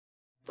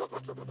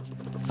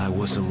I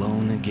was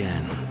alone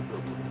again,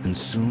 and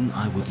soon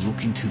I would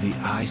look into the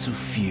eyes of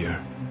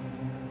fear,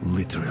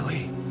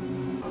 literally.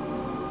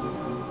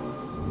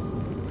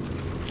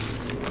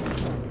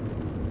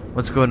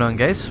 What's going on,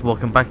 guys?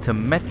 Welcome back to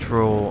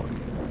Metro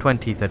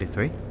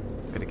 2033.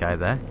 Got a guy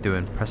there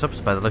doing press-ups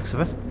by the looks of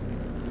it.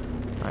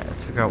 Alright,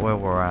 let's figure out where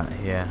we're at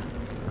here.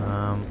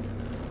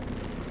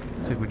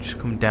 Looks like we just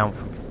come down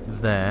from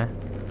there.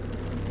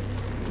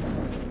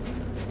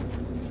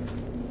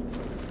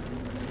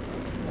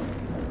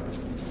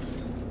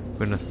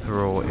 We're gonna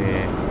throw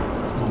a...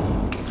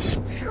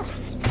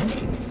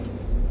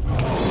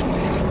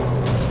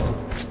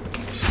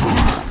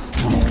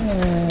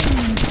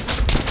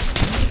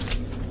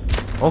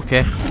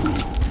 Okay.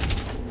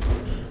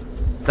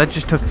 That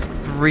just took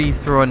 3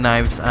 throwing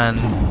knives and...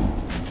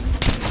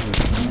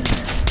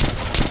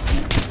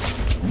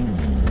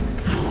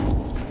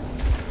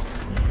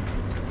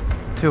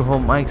 2 whole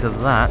mics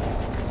of that.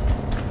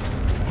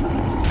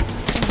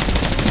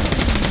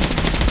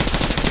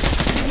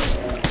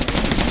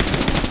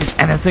 Is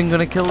anything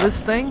gonna kill this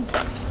thing?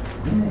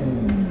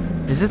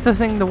 Is this the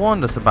thing they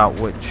warned us about,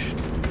 which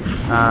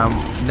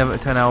never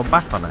turn our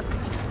back on it?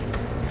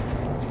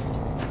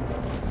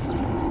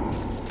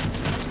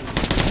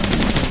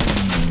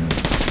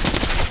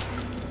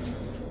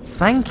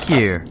 Thank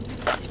you.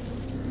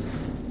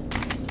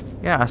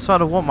 Yeah, I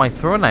sort of want my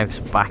throw knives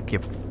back.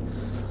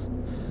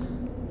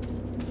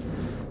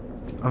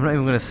 I'm not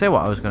even going to say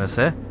what I was going to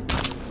say.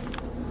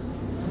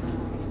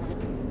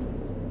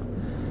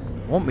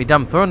 I want me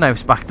damn throw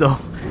knives back though.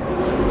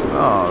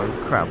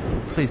 Oh crap!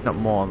 Please not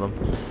more of them.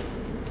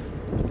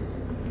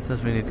 It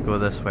says we need to go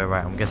this way,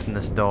 right? I'm guessing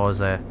this door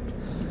is a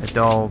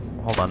door.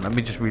 Hold on, let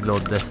me just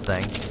reload this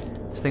thing.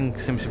 This thing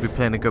seems to be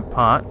playing a good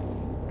part.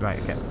 Right,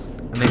 okay.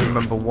 I need to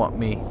remember what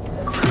me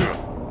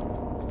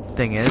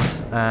thing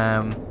is.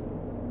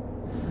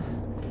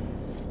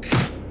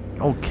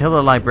 Oh, kill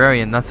a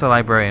librarian. That's a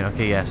librarian.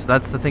 Okay, yes.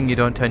 That's the thing you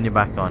don't turn your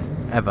back on.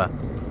 Ever.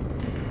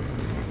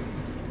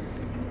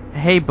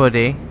 Hey,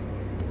 buddy.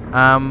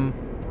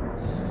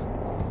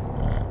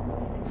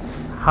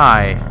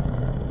 Hi.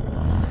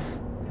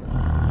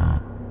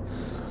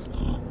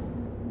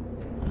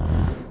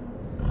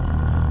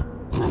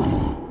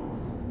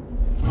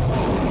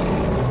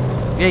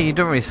 Yeah, you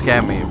don't really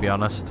scare me, to be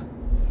honest.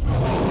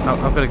 Oh,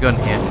 I've got a gun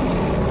here.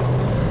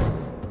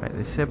 Right,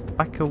 they say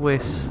back away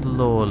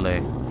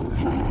slowly.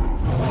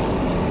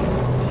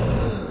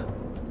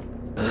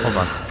 Hold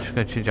on, just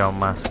gonna change our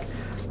mask.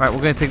 Right, we're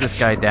gonna take this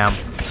guy down.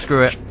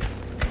 Screw it.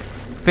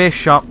 Face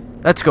shot.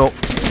 Let's go.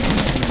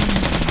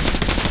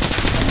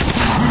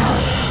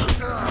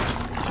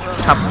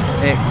 Tap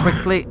it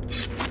quickly.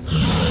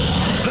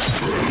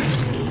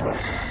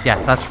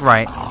 Yeah, that's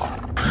right.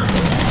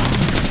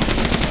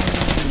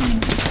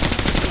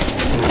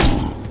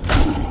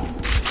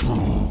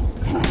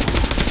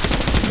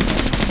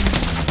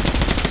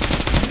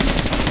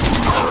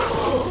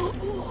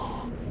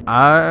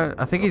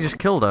 I think he just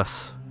killed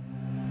us.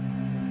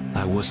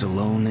 I was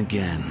alone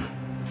again,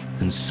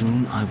 and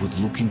soon I would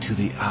look into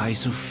the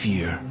eyes of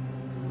fear,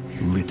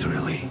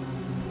 literally.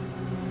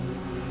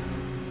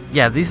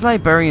 Yeah, these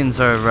librarians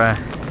are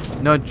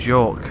no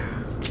joke.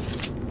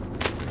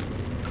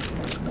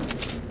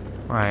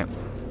 Right.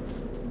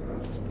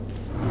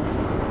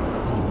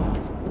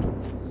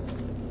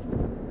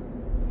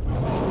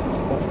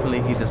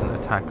 Hopefully he doesn't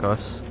attack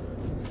us.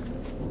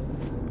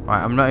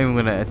 Right, I'm not even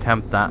going to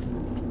attempt that.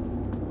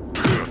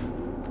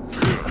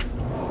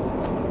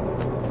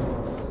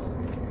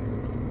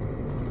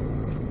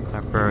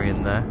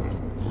 Librarian there.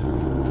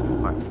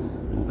 Right.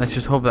 Let's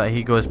just hope that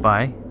he goes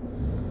by.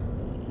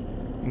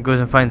 He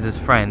goes and finds his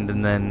friend,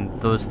 and then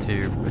those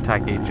two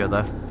attack each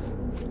other.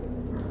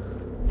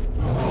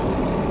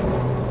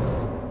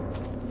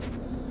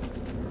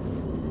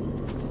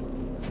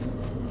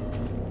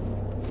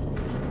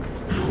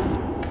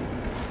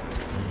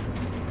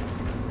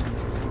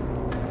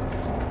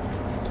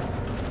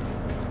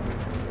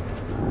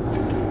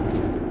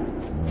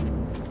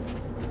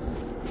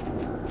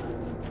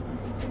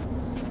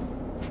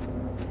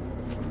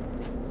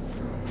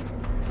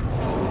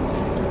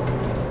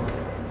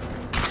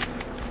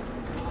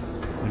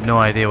 No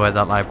idea where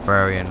that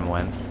librarian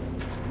went.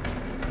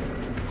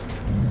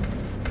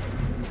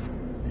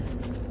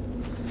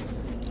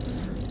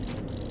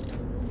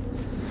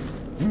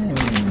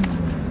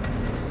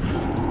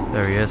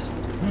 There he is.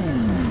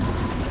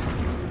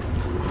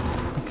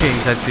 Okay,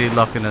 he's actually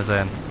locking us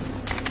in.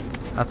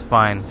 That's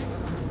fine.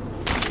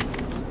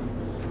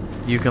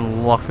 You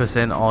can lock us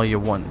in all you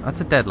want. That's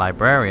a dead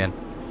librarian.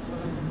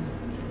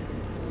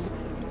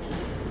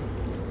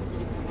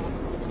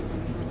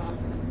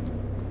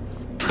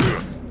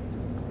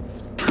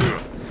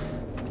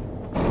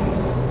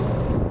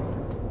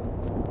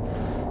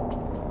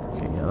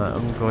 Let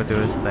him go do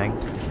his thing.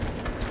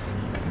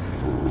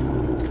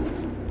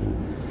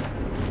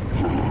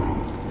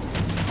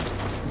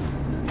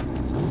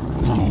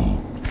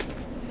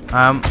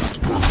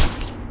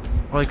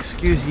 Well,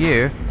 excuse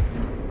you.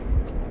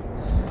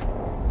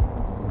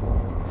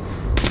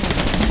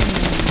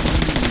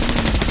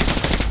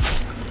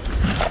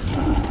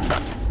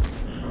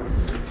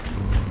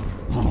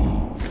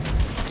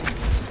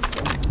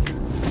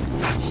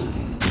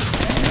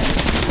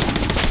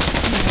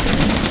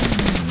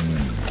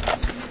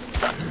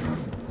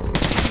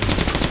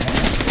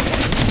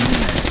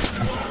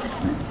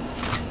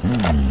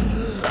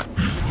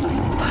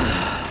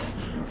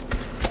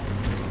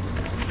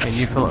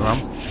 you fill it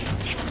around.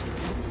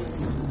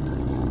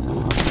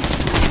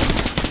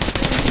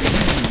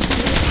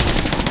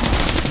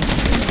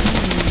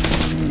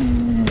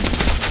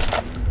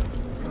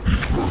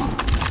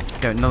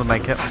 Okay, another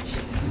make it.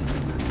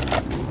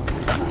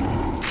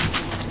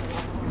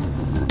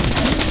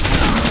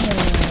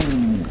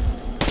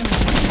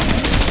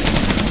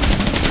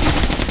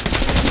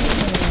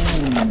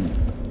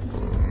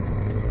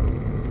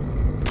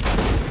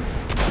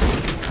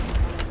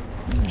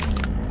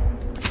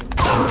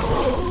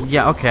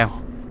 Yeah, okay.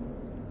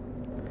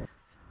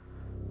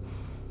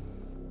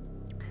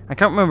 I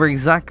can't remember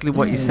exactly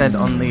what you said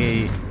on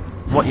the...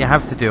 what you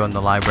have to do on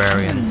the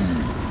librarians.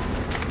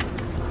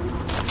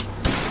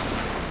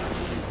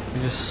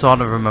 I just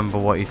sort of remember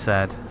what you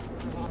said.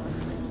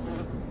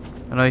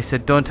 I know you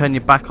said don't turn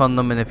your back on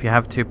them, and if you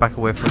have to, back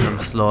away from them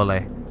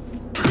slowly.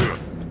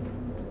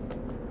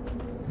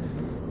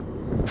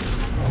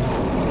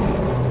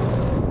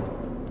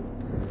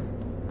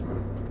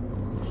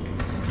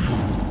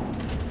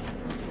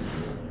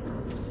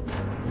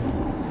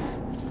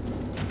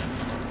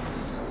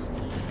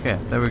 Okay,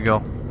 there we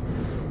go.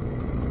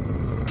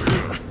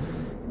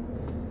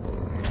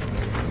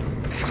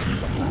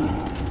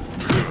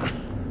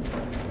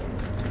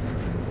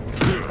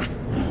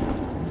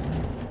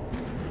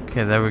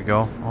 Okay, there we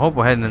go. I hope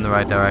we're heading in the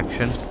right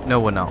direction. No,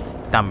 we're not.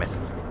 Damn it.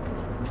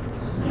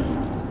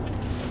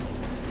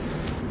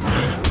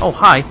 Oh,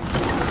 hi.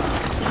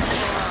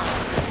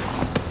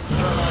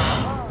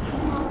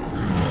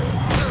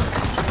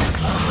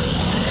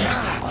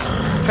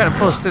 Trying to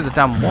pull us through the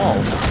damn wall.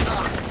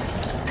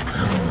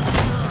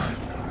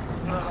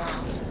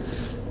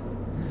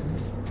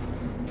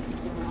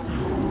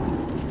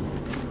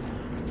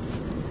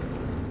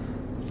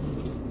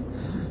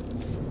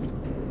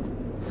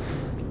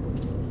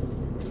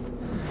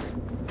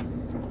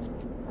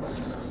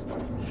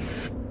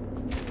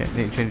 Okay,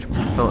 need to change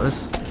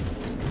filters.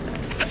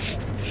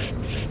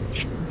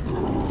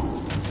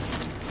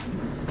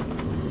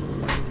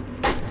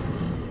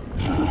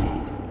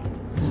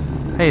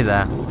 Hey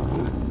there.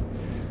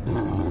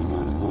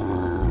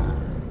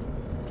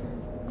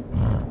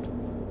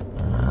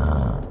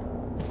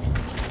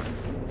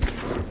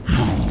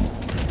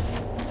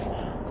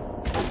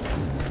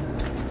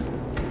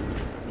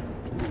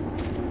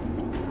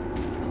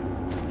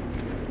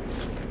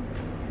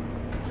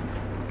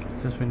 It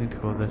says we need to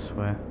go this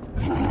way.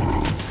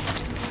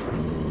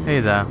 Hey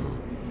there.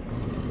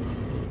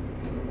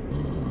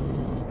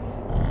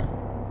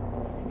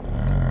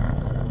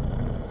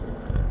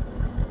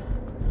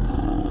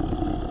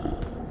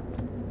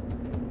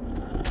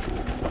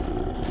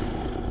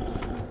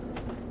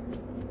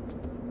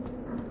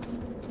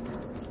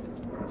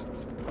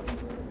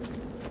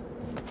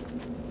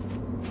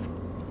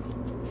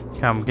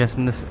 Okay, I'm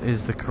guessing this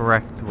is the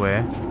correct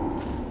way.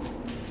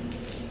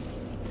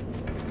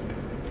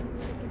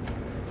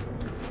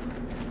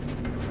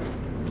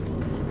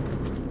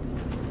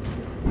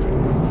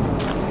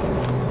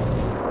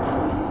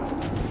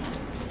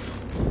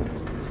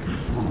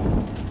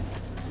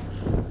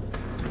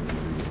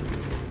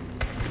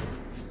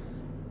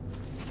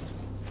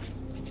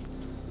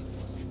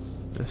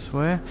 This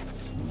way.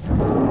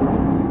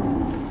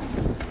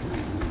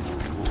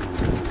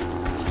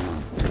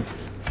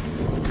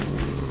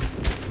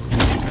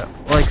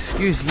 Well,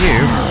 excuse you.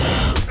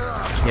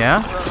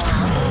 Yeah? I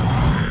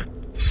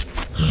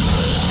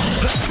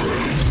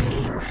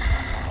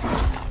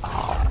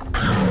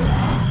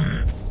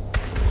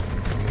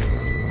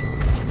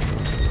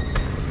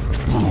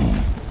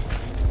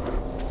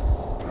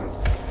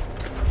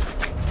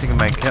think I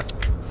make it.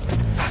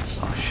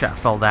 Oh shit, I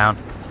fell down.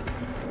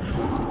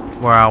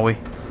 Where are we?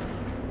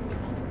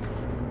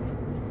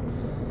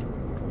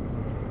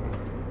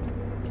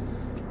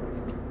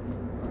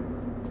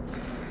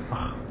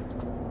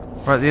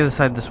 Right, the other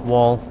side of this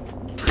wall.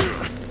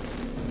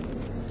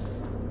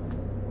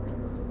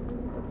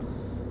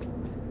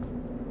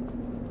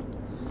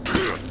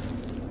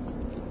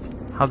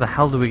 How the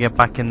hell do we get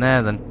back in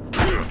there then?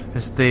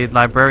 Because the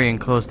librarian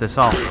closed this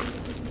off.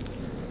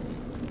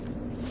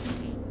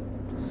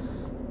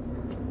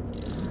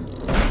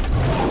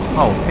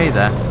 Oh, hey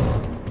there.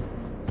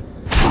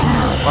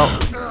 Well,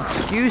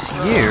 excuse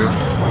you.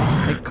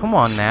 Hey, come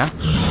on now.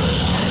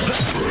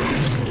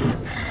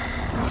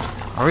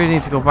 I really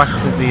need to go back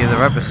to the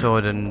other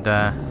episode and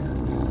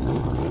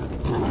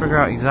figure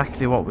out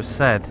exactly what was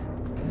said.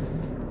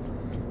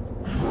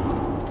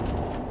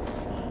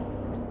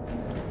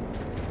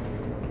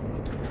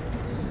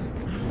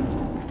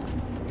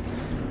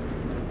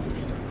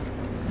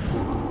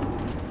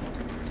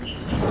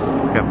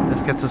 Okay,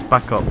 this gets us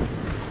back up.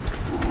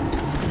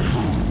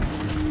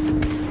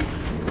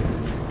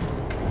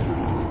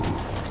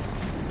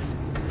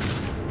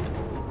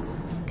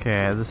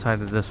 Okay, other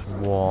side of this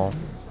wall.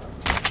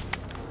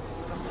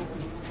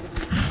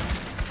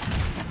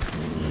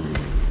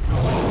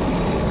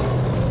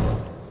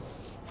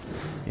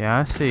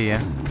 Yeah, I see ya.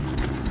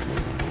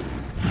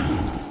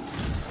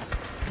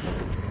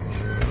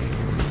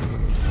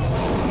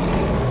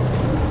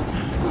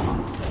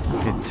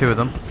 Okay, two of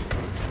them.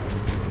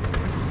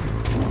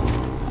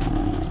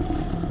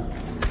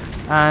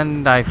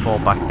 And I fall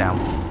back down.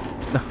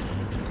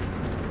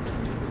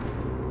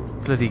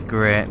 Bloody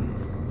great.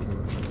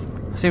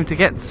 I seem to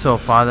get so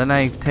far, then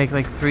I take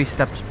like 3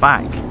 steps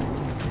back.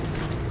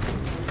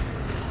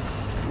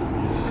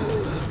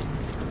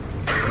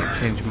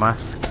 Change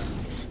masks.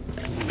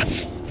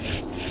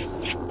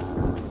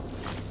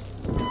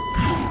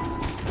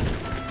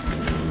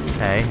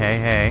 Hey, hey,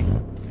 hey.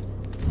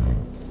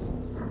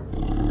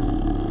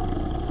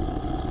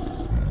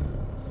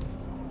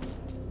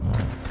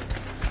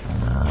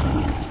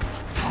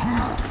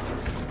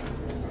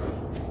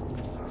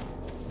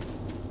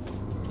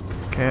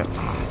 Okay.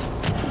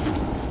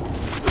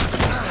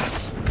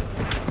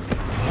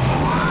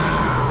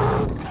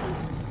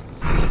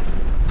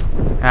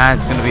 Ah,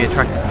 it's going to be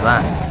attracted to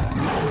that.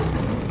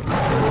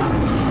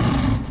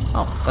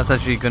 Oh, that's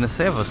actually going to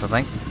save us, I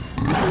think.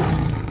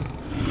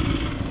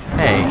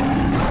 Hey.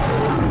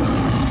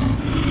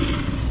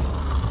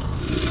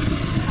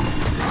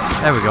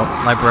 There we go.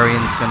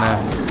 Librarian's going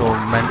to go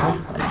mental.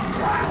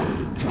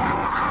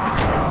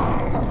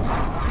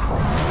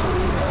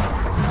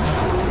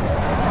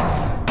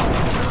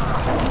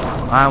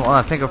 Well,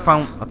 I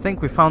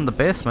think we found the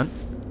basement.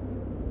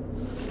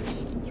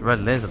 There's a red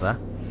laser there.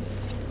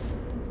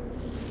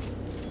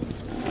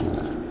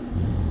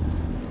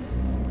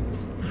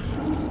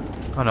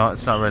 Oh no,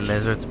 it's not a red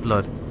laser, it's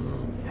blood.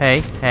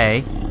 Hey,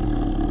 hey,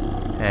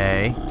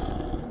 hey.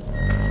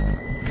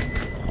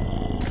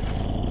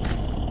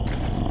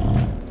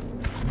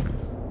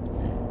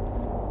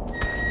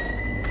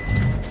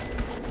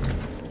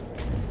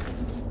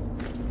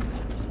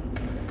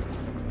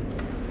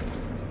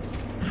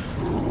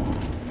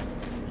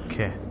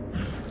 Okay.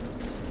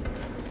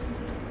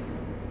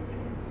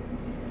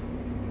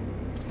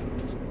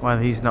 While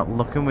he's not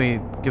looking,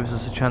 gives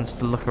us a chance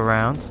to look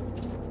around.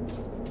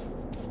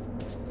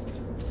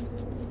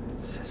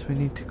 It says we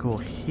need to go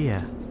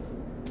here.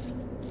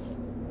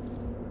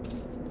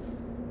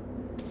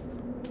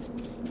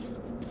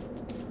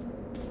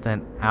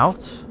 Then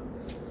out.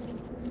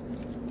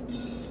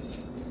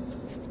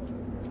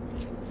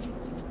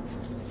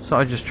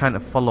 Sort of just trying to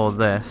follow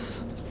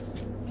this.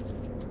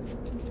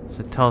 So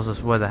it tells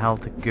us where the hell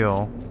to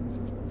go.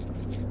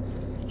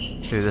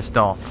 Through this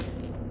door.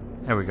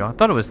 There we go. I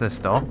thought it was this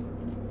door.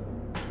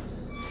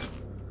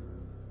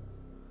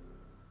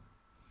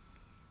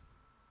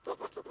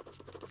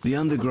 The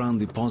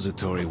underground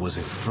depository was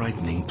a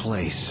frightening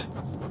place,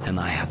 and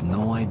I had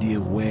no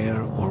idea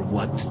where or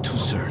what to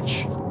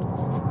search.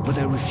 But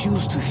I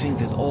refused to think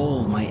that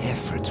all my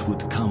efforts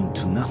would come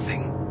to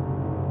nothing.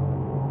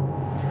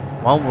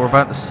 Well, we're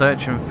about to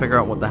search and figure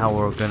out what the hell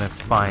we're gonna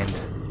find.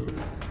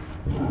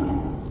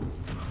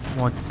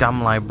 More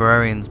damn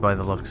librarians by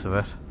the looks of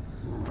it.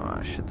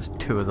 Oh shit, there's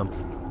 2 of them.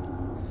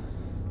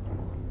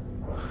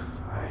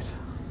 Right.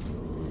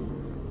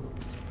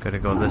 Gotta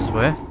go this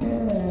way.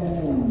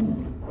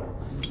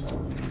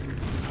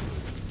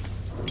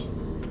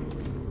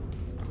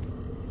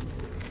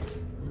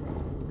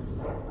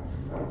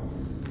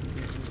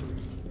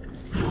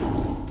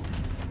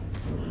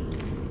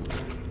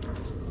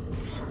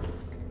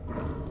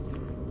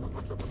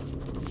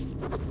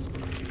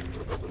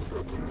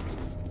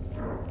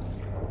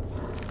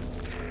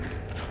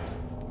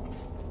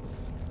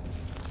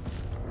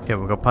 Okay,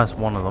 we'll go past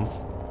one of them.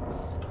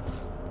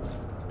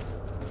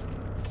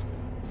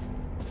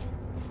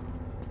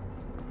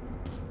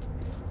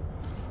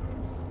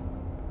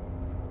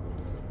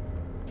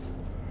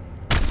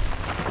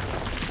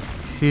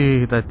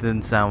 Phew, that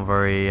didn't sound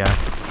very,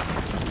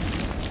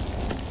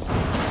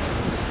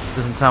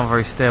 doesn't sound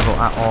very stable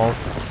at all.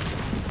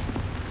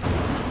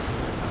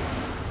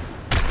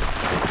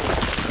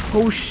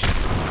 Oh sh...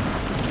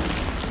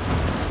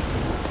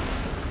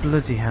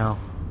 Bloody hell.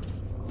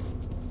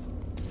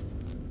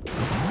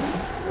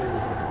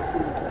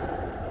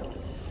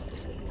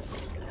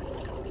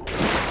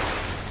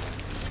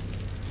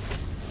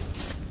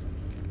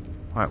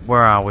 Right,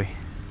 where are we?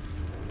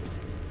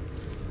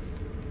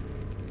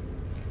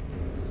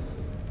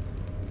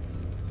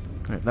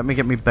 Right, let me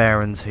get me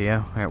bearings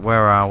here. Right,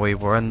 where are we?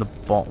 We're in the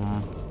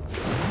bottom.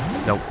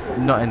 Nope,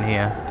 not in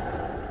here.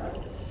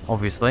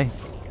 Obviously.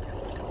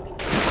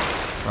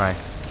 Right.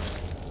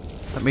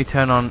 Let me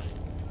turn on...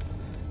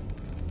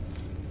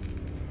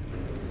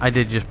 I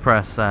did just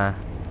press, I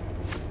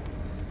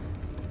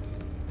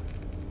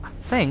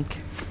think...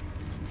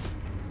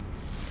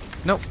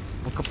 Nope,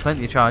 we've got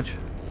plenty of charge.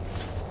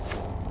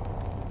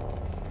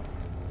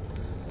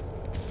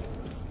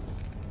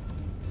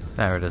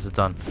 There it is, it's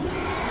on.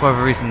 For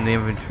whatever reason, the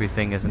inventory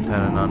thing isn't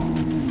turning on.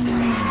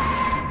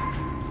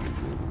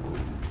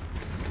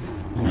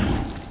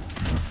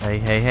 Hey,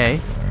 hey, hey.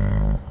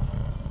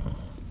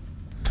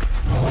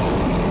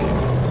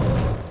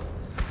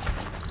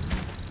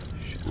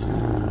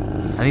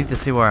 I need to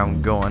see where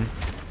I'm going.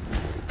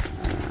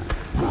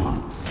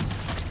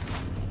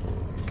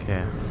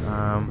 Okay,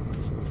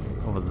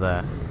 over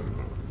there.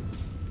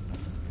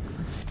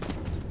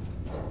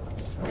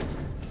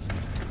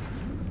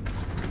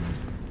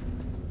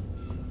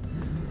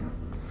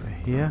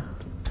 Here.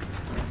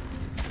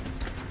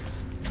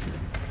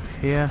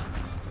 Here.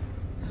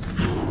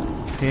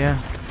 here.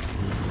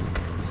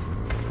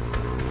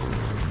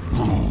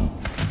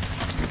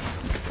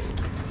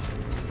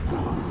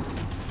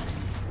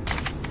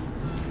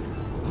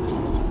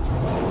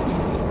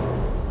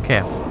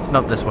 Okay,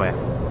 not this way.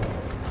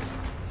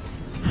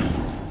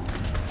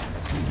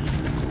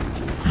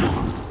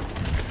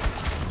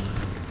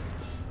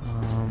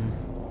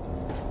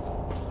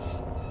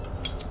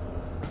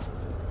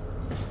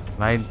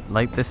 Can I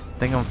light this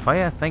thing on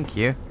fire? Thank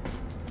you.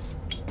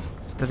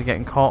 Instead of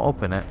getting caught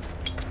up in it.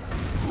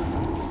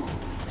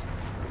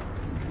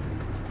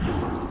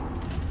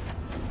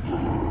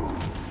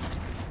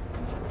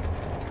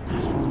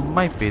 This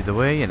might be the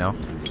way, you know.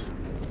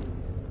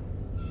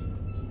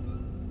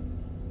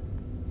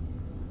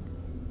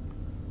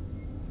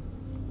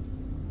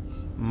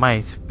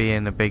 Might be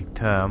in a big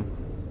term.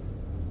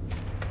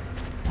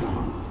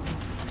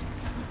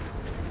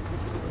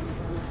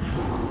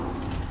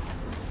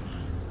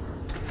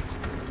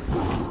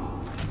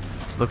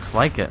 Looks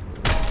like it.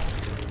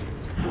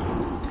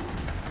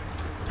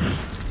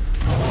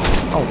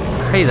 Oh,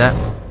 hey there.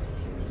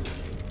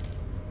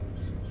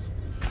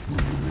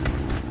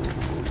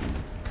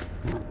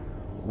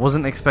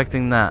 Wasn't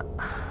expecting that.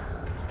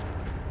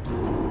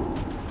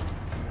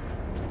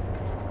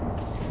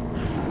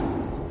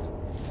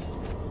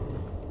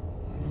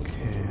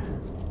 Okay.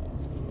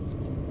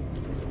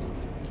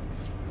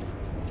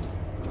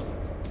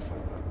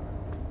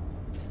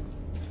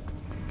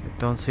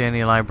 Don't see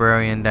any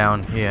librarian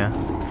down here.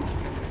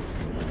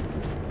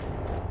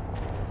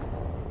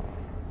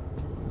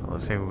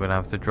 Looks like we're gonna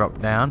have to drop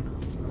down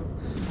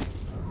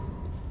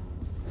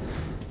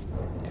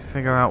to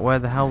figure out where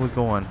the hell we're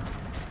going.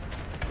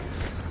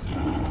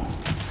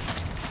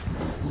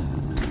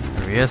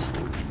 There he is.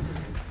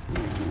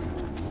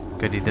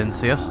 Good, he didn't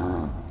see us.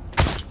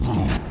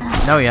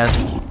 No, he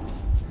hasn't.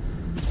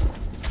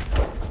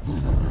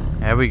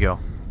 There we go.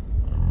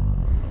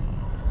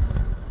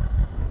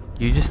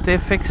 You just stay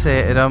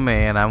fixated on me,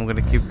 and I'm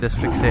gonna keep this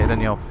fixated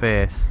on your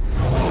face.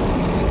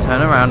 Just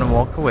turn around and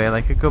walk away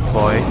like a good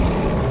boy.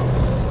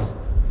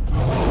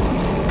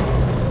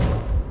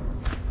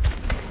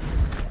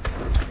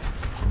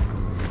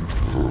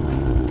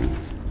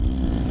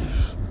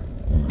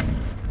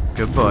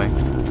 Good boy.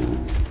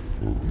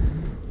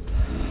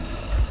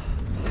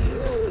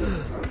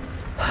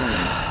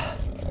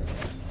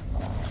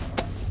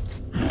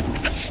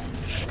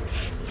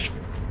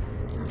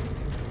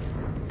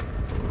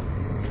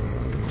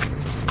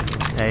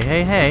 Hey,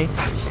 hey, hey.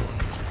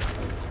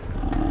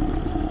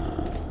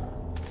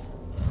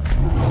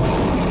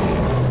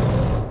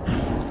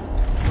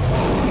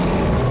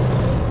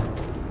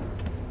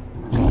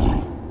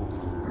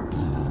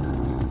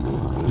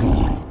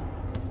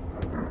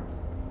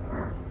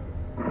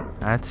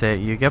 That's it,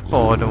 you get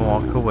bored and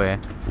walk away.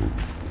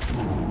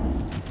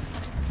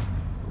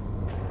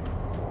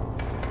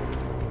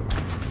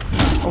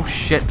 Oh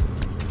shit.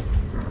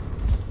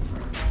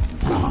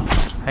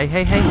 Hey,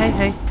 hey, hey, hey,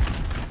 hey.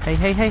 Hey,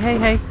 hey, hey, hey,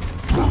 hey.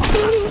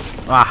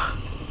 Ah.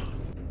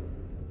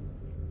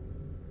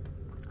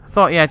 I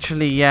thought he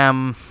actually,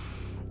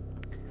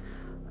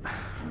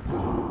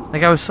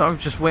 like I was sort of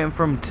just waiting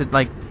for him to,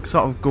 like,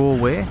 sort of go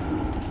away.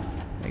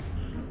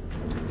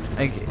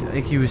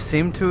 Like he was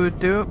seemed to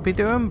be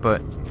doing,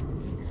 but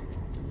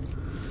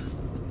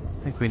I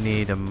think we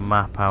need a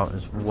map out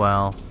as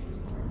well.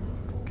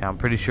 Okay, I'm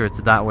pretty sure it's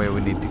that way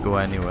we need to go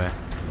anyway.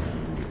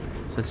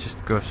 So let's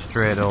just go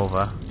straight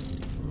over.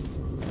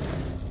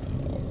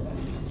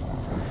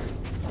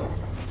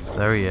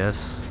 There he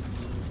is.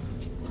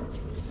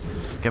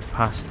 Just get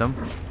past him.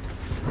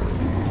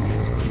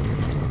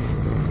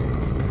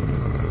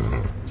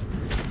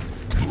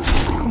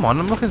 Come on,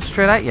 I'm looking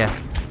straight at you.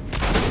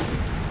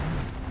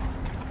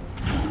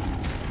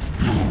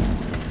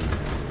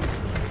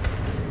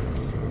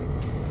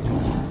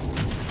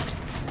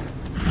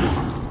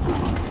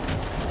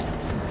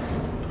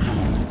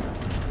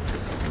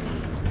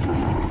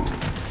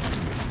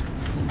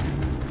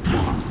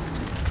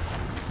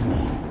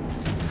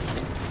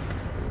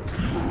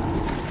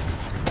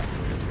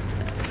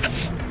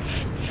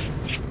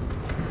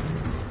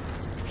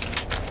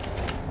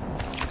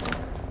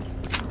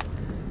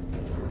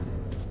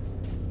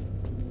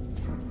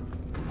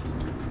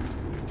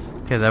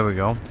 Okay, there we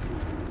go.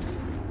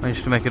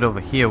 Managed to make it over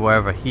here,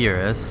 wherever here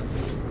is.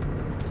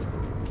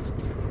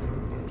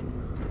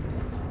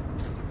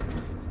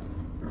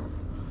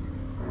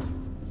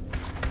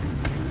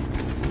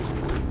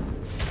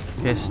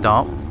 Okay,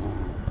 stop.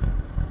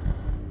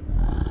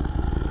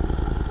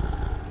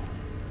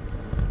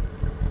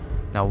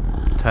 Now,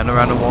 turn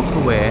around and walk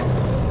away.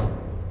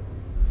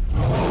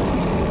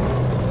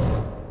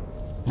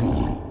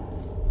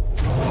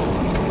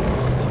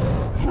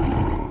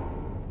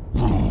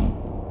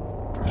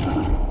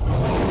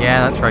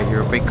 Yeah, that's right,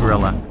 you're a big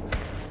gorilla.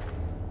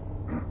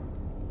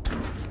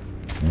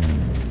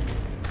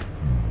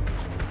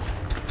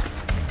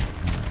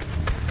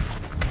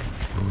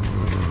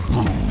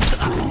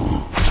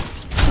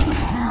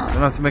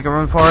 Don't have to make a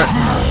run for it.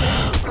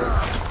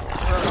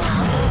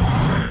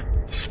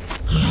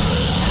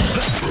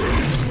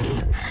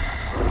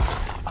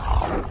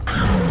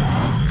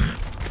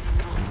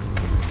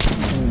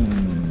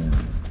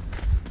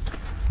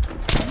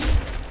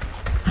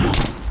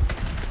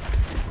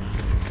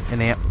 In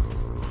here.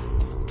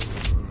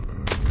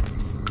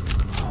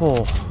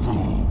 Oh.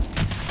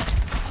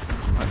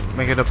 Right,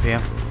 make it up here.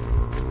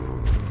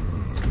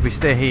 If we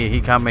stay here,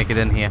 he can't make it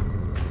in here.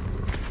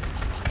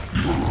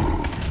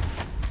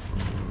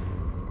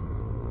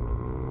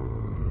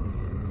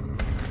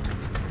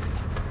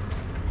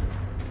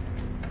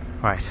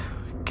 Right.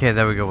 Okay,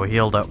 there we go. We're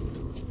healed up.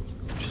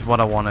 Which is what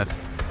I wanted.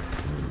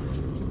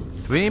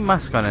 Do we need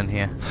mask on in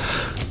here?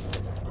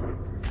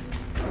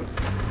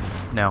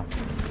 No.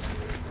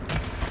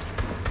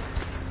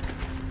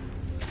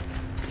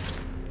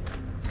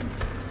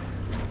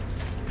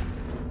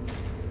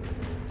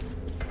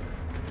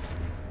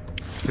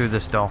 Through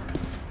this door.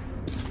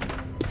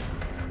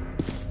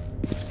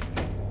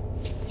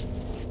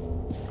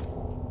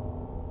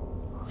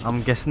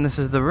 I'm guessing this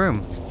is the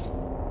room.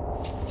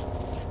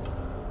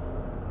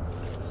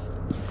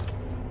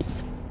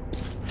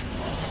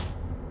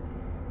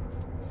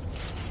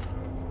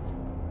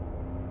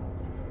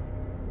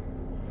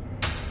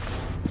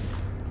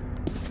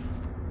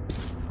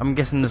 I'm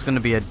guessing there's going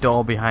to be a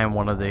door behind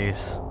one of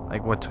these.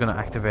 Like what's going to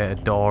activate a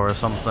door or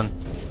something.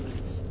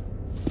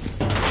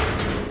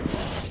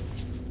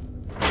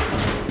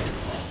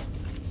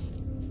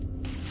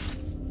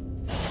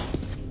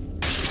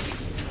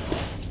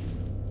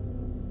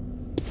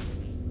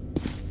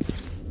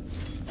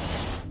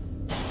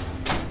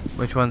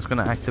 Which one's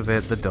going to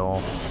activate the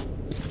door?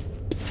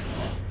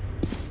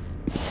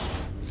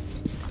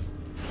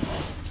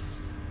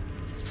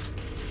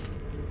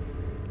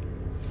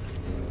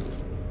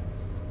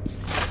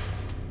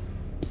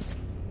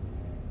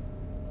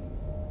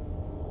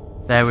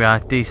 There we are,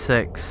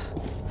 D6.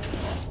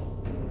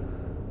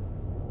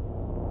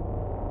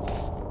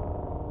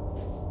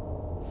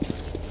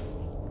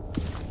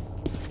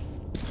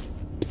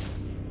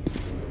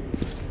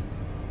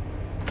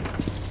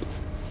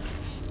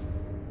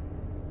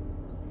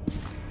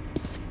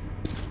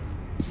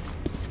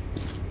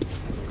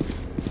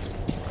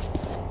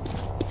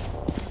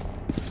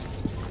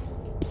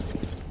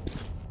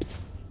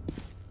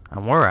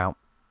 And we're out.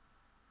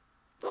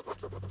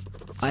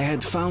 I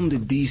had found the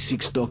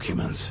D6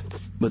 documents,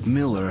 but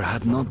Miller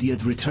had not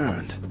yet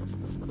returned.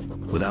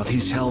 Without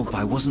his help,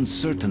 I wasn't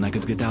certain I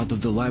could get out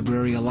of the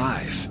library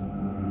alive.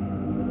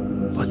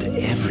 But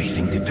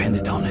everything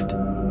depended on it.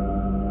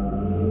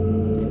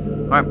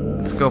 Alright,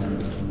 let's go.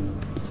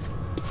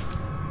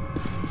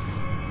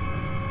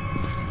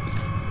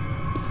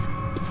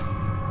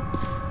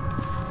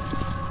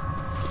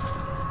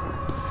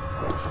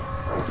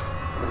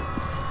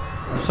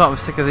 I'm sort of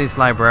sick of these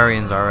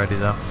librarians already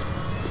though.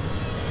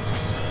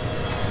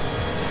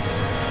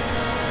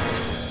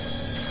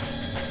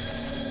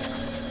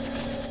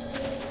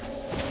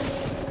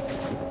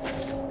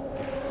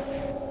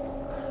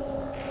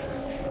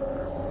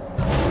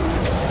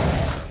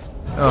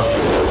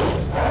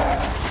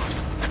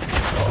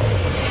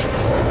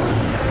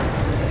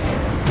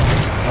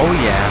 Oh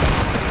yeah.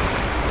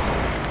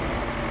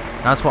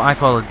 That's what I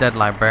call a dead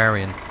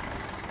librarian.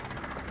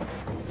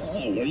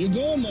 Oh, where you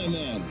going, my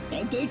man?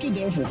 I'll take you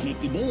there for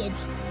 50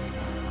 bullets.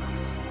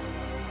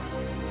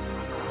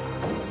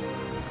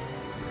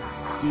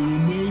 So you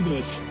made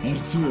it,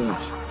 Artyom.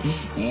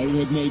 I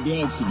had my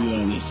doubts, to be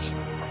honest.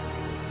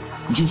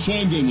 Did you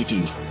find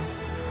anything?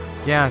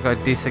 Yeah, I got a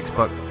D6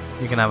 book.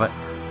 You can have it.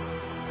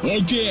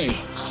 Okay,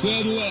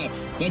 saddle up.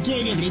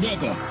 Спокойно,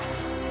 ребята.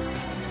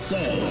 So,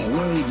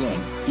 where are you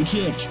going? To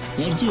church.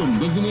 Artyom,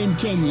 does the name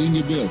Ken ring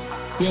a bell?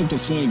 Help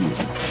us find you.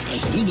 I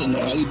still don't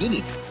know how you did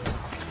it.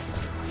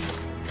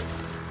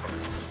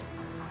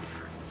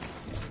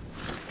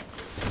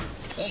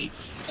 Hey,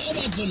 how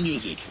about some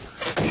music?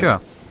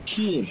 Sure.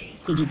 Sure,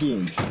 put it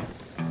in.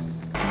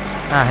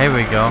 Ah, here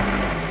we go.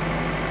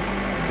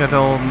 Good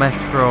old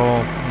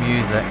Metro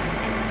music.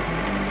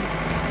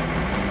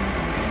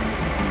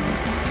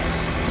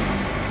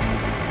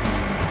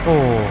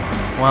 Oh,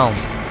 well.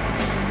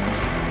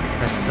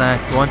 Let's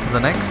go on to the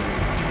next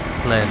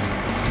place.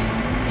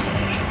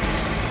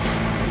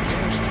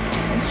 First,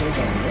 and so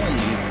far the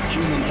only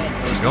human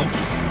outpost. Go.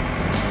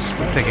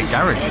 Looks like a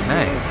garage,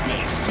 nice.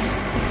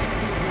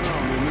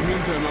 In the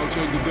meantime, I'll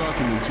check the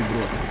documents you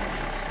brought.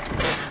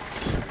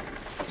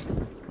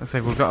 Looks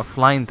like we've got a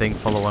flying thing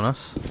following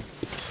us.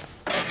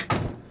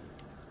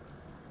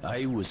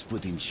 I was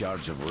put in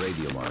charge of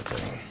radio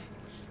monitoring.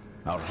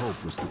 Our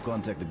hope was to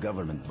contact the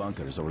government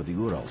bunkers over the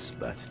Urals,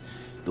 but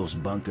those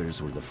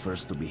bunkers were the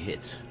first to be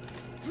hit.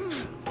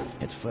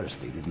 At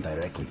first, they didn't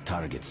directly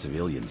target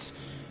civilians,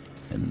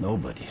 and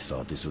nobody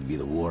thought this would be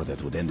the war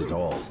that would end it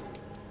all.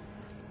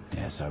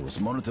 As I was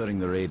monitoring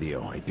the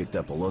radio, I picked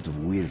up a lot of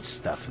weird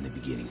stuff in the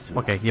beginning, too.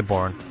 Okay, you're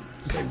boring.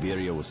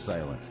 Siberia was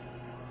silent,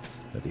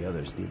 but the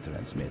others did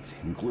transmit,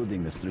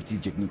 including the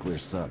strategic nuclear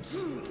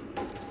subs.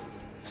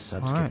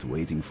 Subs kept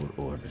waiting for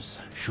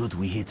orders. Should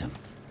we hit them?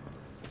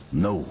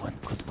 No one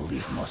could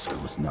believe Moscow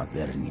was not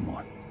there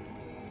anymore.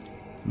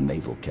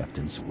 Naval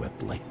captains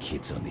wept like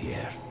kids on the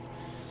air.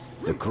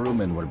 The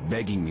crewmen were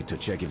begging me to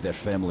check if their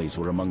families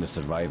were among the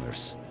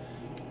survivors.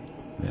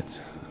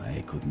 But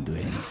I couldn't do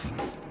anything.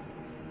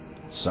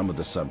 Some of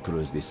the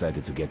subcrews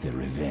decided to get their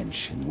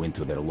revenge and went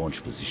to their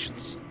launch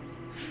positions.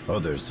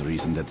 Others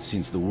reasoned that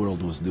since the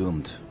world was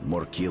doomed,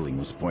 more killing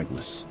was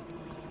pointless.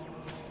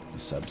 The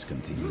subs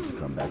continued to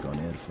come back on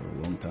air for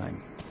a long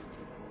time.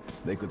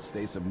 They could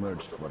stay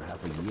submerged for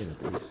half a year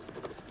at least.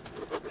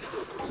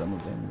 Some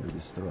of them were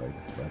destroyed,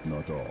 but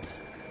not all.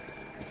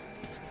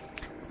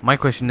 My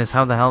question is,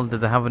 how the hell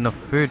did they have enough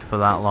food for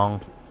that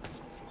long?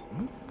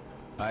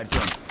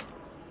 Artyom,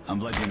 I'm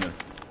Vladimir.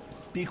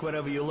 Pick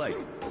whatever you like.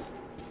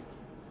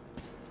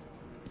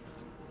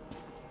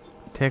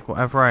 Take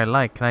whatever I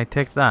like. Can I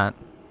take that?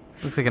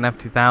 Looks like an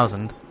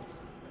F-2000.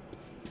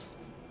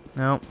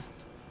 No.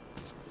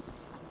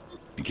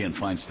 You can't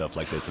find stuff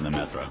like this in the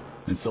metro.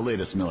 It's the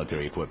latest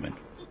military equipment.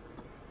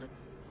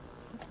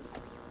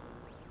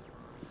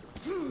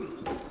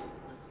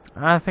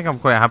 I think I'm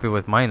quite happy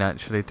with mine,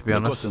 actually, to be The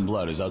honest. cost in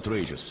blood is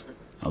outrageous.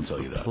 I'll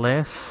tell you that.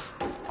 Replace.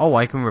 Oh,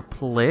 I can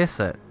replace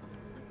it.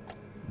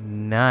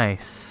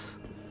 Nice.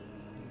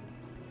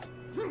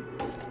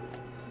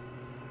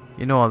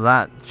 You know,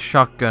 that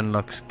shotgun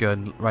looks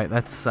good. Right,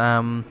 let's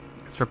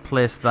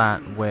replace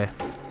that with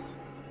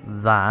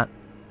that.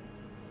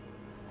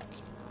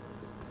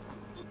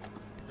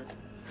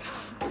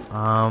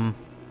 I'm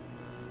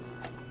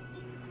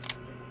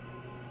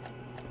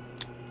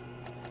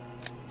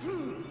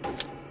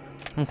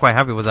quite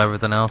happy with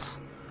everything else.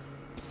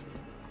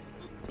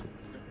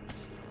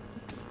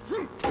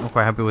 I'm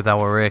quite happy with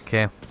our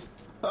AK.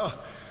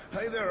 Oh,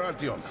 hey there,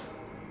 Artyom.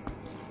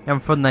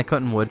 Having fun there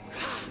cutting wood.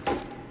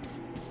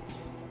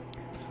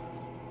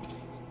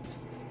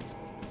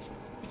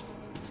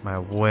 Right,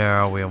 where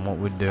are we and what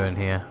we're doing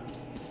here?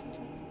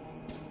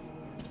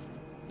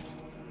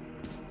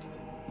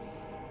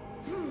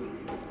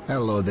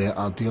 Hello there,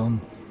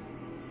 Artyom.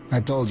 I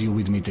told you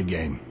we'd meet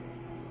again.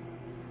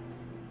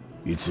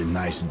 It's a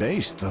nice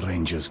base the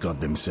Rangers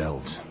got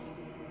themselves.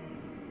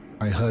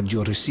 I heard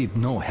you received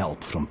no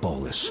help from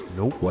Polis.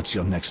 Nope. What's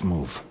your next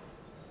move?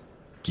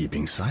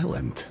 Keeping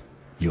silent.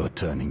 You're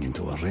turning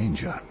into a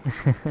Ranger.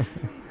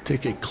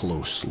 Take a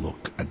close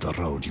look at the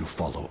road you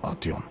follow,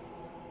 Artyom,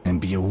 and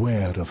be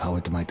aware of how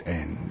it might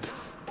end.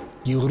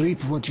 You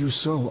reap what you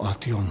sow,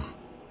 Artyom.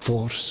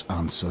 Force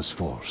answers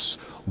force.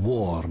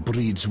 War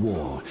breeds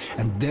war,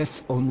 and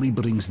death only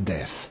brings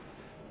death.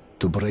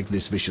 To break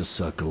this vicious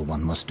circle,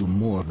 one must do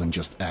more than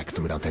just act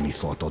without any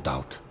thought or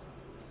doubt.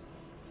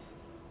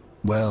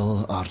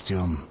 Well,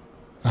 Artyom,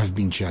 I've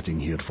been chatting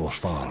here for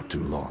far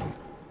too long.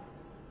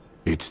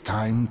 It's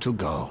time to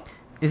go.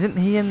 Isn't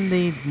he in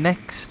the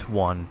next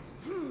one?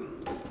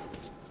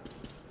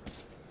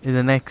 In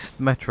the next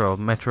Metro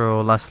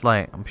Last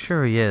Light? I'm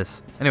sure he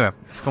is. Anyway,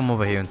 let's come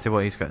over here and see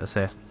what he's got to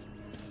say.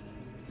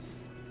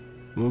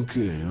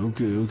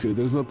 Okay.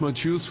 There's not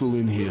much useful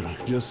in here.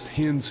 Just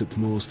hints at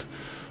most.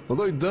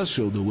 Although it does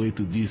show the way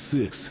to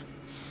D6.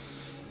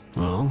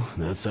 Well,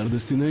 that's our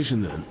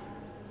destination then.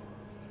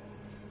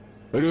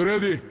 Are you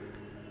ready?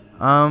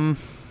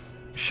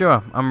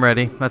 Sure, I'm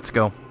ready. Let's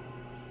go.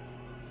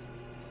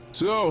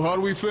 So, how are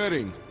we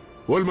faring?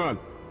 Wallman,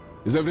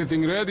 is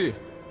everything ready?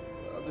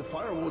 The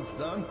firewood's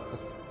done.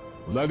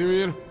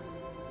 Vladimir?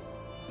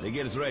 The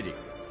gear's ready.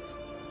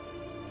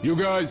 You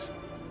guys?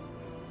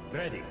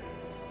 Ready.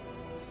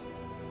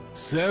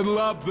 Saddle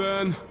up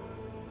then.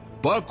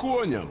 По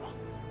коням.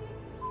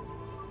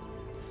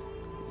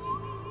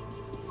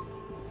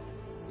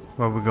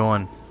 Where are we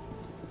going?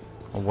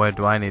 Or where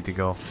do I need to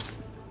go?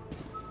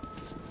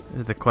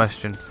 Is the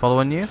question.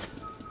 Following you?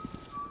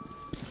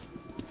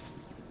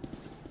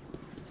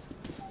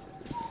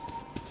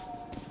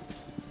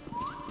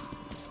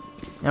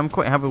 Yeah, I'm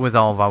quite happy with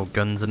all of our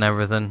guns and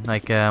everything.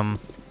 Like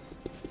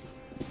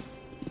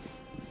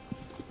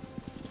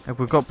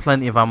we've got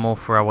plenty of ammo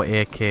for our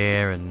AK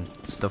and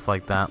stuff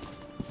like that.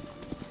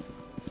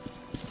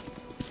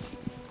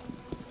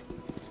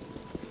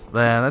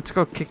 There, let's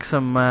go kick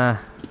some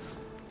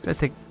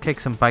kick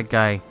some bad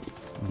guy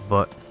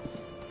butt.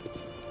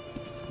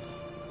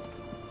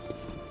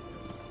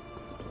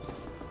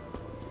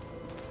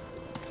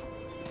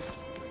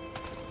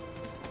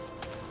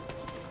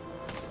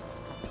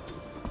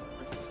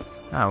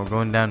 Ah, we're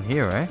going down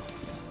here, eh?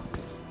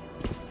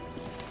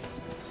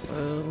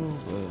 Well.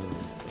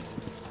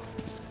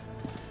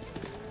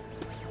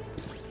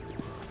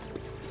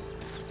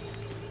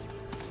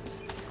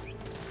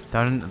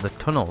 Down into the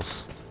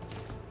tunnels.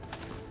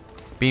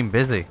 Being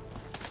busy.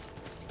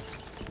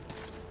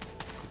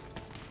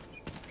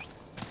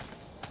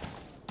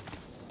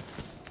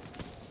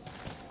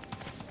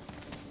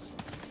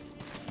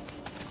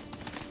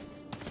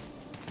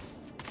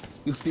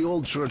 It's the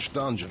old church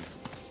dungeon.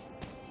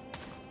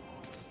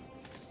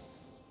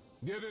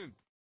 Get in.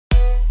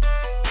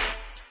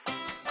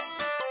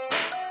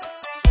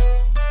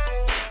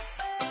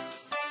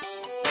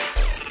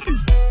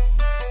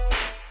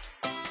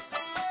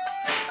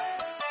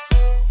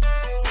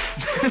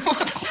 What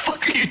the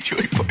fuck are you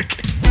doing, Porky?